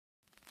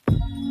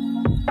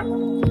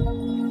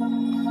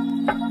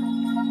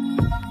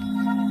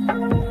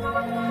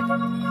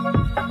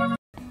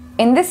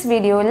In this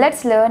video,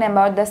 let's learn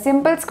about the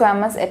simple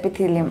squamous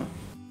epithelium.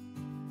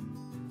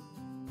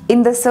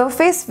 In the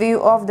surface view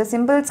of the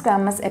simple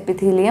squamous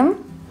epithelium,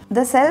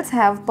 the cells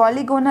have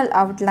polygonal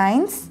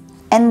outlines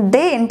and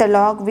they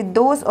interlock with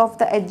those of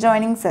the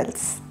adjoining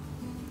cells.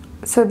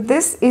 So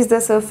this is the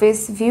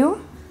surface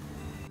view.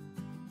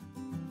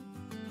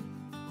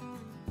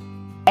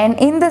 And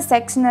in the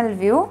sectional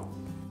view,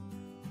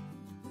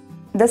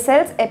 the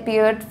cells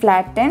appeared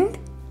flattened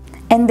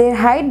and their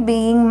height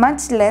being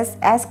much less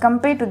as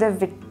compared to the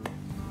width.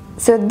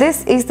 So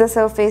this is the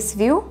surface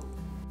view.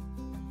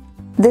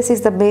 This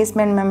is the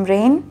basement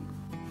membrane.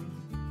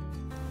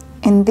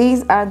 And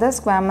these are the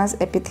squamous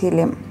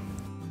epithelium.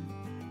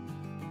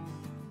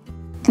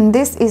 And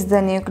this is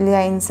the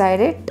nuclei inside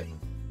it,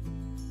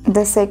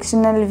 the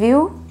sectional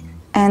view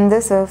and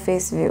the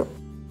surface view.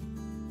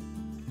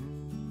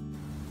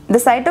 The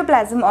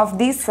cytoplasm of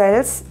these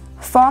cells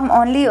form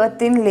only a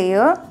thin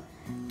layer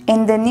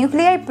and the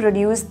nuclei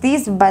produce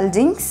these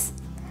bulgings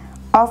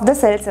of the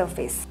cell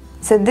surface.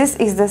 So this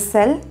is the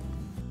cell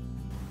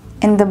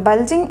and the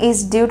bulging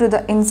is due to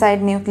the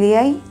inside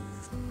nuclei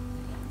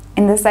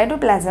and the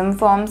cytoplasm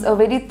forms a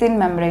very thin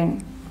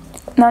membrane.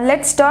 Now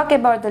let's talk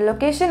about the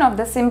location of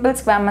the simple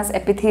squamous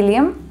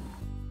epithelium.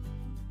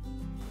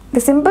 The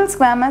simple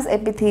squamous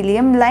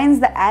epithelium lines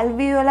the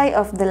alveoli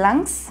of the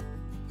lungs.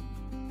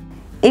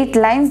 It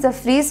lines the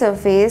free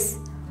surface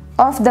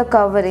of the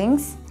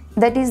coverings,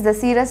 that is the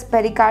serous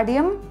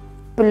pericardium,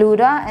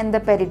 pleura and the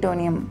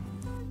peritoneum.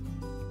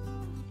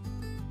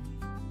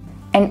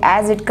 And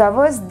as it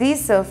covers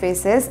these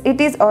surfaces,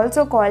 it is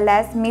also called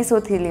as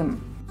mesothelium.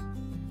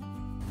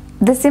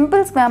 The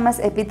simple squamous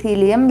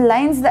epithelium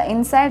lines the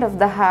inside of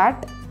the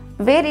heart,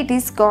 where it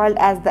is called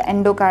as the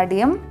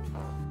endocardium.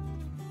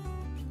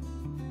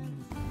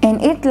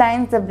 And it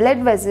lines the blood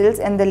vessels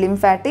and the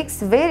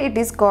lymphatics, where it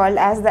is called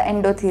as the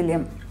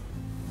endothelium.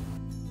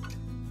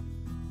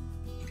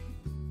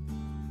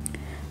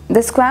 The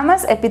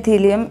squamous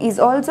epithelium is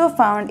also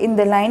found in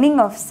the lining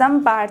of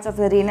some parts of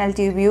the renal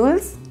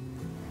tubules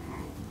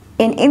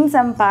and in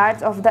some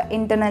parts of the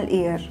internal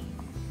ear.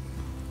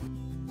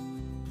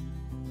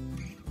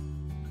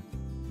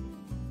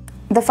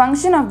 The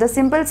function of the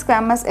simple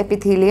squamous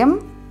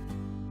epithelium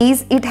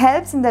is it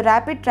helps in the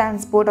rapid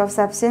transport of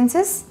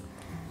substances.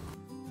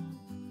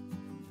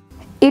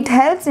 It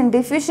helps in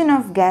diffusion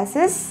of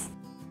gases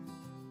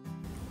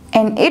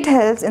and it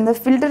helps in the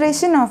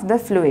filtration of the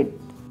fluid.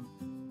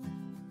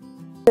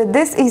 So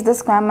this is the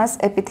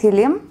squamous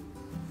epithelium.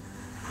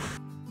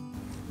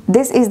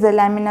 This is the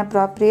lamina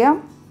propria,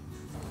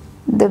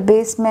 the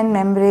basement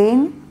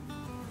membrane,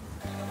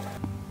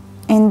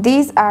 and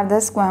these are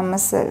the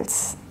squamous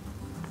cells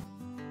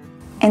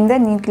and the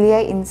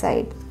nuclei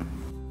inside.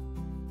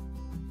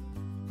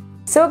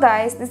 So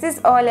guys, this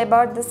is all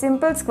about the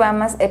simple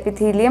squamous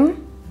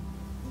epithelium.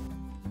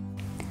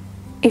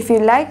 If you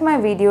like my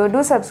video,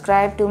 do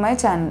subscribe to my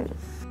channel.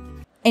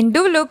 And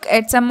do look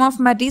at some of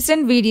my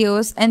recent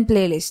videos and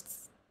playlists.